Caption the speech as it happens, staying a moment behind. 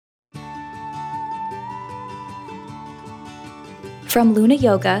From Luna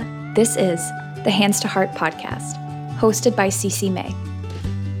Yoga, this is the Hands to Heart podcast, hosted by Cece May.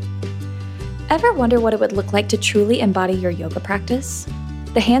 Ever wonder what it would look like to truly embody your yoga practice?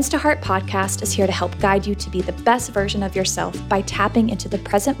 The Hands to Heart podcast is here to help guide you to be the best version of yourself by tapping into the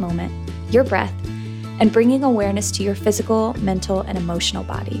present moment, your breath, and bringing awareness to your physical, mental, and emotional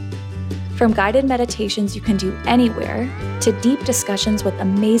body. From guided meditations you can do anywhere, to deep discussions with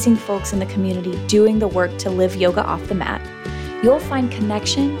amazing folks in the community doing the work to live yoga off the mat, you'll find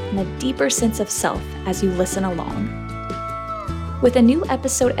connection and a deeper sense of self as you listen along. With a new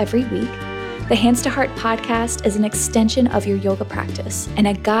episode every week, the Hands to Heart podcast is an extension of your yoga practice and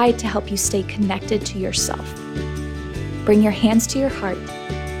a guide to help you stay connected to yourself. Bring your hands to your heart,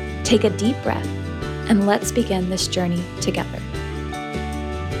 take a deep breath, and let's begin this journey together.